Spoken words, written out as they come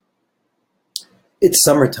It's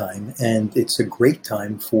summertime, and it's a great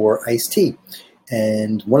time for iced tea.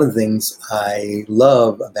 And one of the things I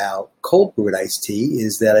love about cold brewed iced tea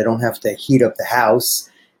is that I don't have to heat up the house,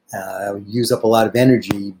 use up a lot of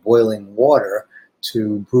energy boiling water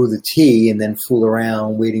to brew the tea and then fool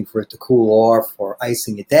around waiting for it to cool off or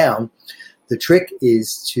icing it down. The trick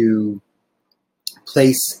is to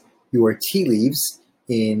place your tea leaves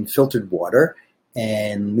in filtered water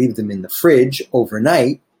and leave them in the fridge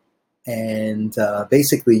overnight. And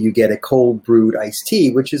basically you get a cold brewed iced tea,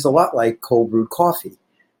 which is a lot like cold brewed coffee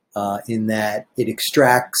in that it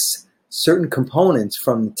extracts certain components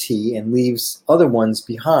from the tea and leaves other ones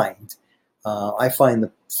behind. I find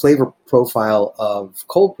the flavor profile of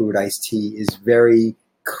cold brewed iced tea is very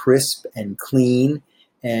crisp and clean,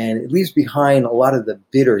 and it leaves behind a lot of the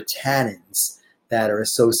bitter tannins that are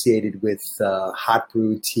associated with hot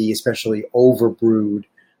brewed tea, especially overbrewed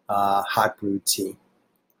hot brewed tea.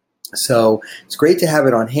 So it's great to have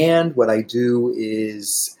it on hand. What I do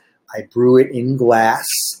is I brew it in glass.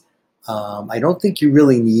 I don't think you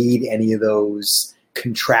really need any of those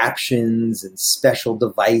contraptions and special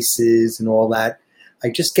devices and all that.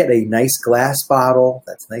 I just get a nice glass bottle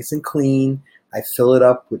that's nice and clean. I fill it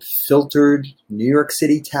up with filtered New York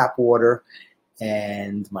City tap water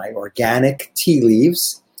and my organic tea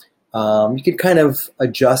leaves. You can kind of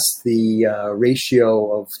adjust the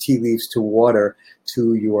ratio of tea leaves to water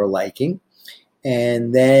to your liking.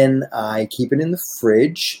 And then I keep it in the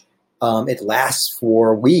fridge. It lasts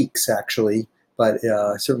for weeks, actually, but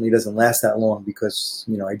certainly doesn't last that long because,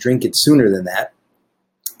 I drink it sooner than that.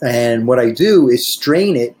 And what I do is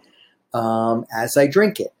strain it as I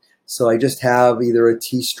drink it. So I just have either a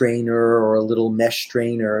tea strainer or a little mesh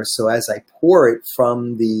strainer. So as I pour it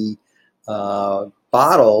from the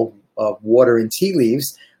bottle of water and tea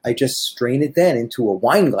leaves, I just strain it then into a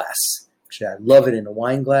wine glass. Actually, I love it in a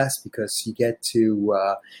wine glass because you get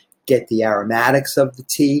to get the aromatics of the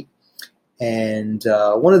tea. And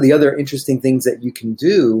one of the other interesting things that you can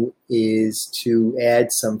do is to add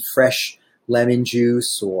some fresh lemon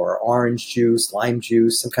juice or orange juice, lime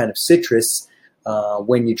juice, some kind of citrus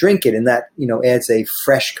when you drink it. And that, adds a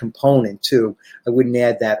fresh component too. I wouldn't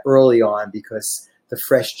add that early on because the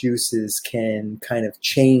fresh juices can kind of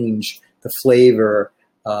change the flavor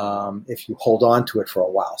if you hold on to it for a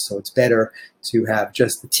while. So it's better to have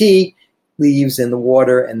just the tea leaves and the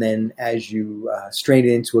water, and then as you strain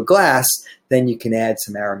it into a glass, then you can add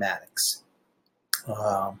some aromatics.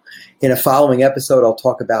 In a following episode, I'll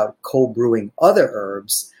talk about cold brewing other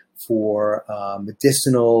herbs for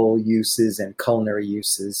medicinal uses and culinary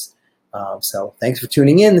uses. So thanks for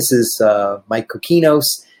tuning in. This is Mike Kokinos,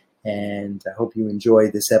 and I hope you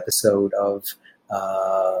enjoyed this episode of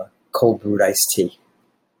cold brewed iced tea.